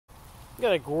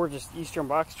Got a gorgeous eastern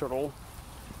box turtle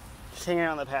just hanging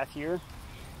out on the path here,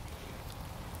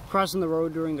 crossing the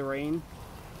road during the rain.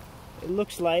 It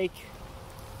looks like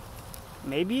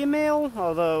maybe a male,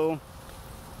 although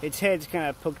its head's kind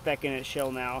of poked back in its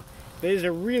shell now. But it is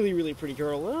a really, really pretty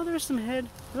girl. Oh, there's some head.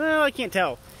 Well, I can't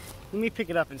tell. Let me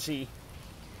pick it up and see.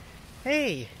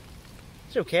 Hey,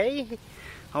 it's okay.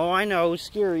 Oh, I know,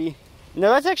 scary.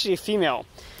 No, that's actually a female,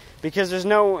 because there's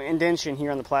no indentation here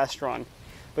on the plastron.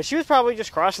 But she was probably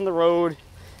just crossing the road,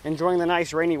 enjoying the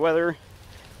nice rainy weather.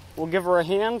 We'll give her a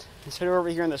hand and set her over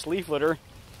here in this leaf litter.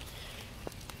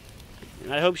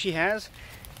 And I hope she has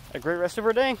a great rest of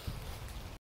her day.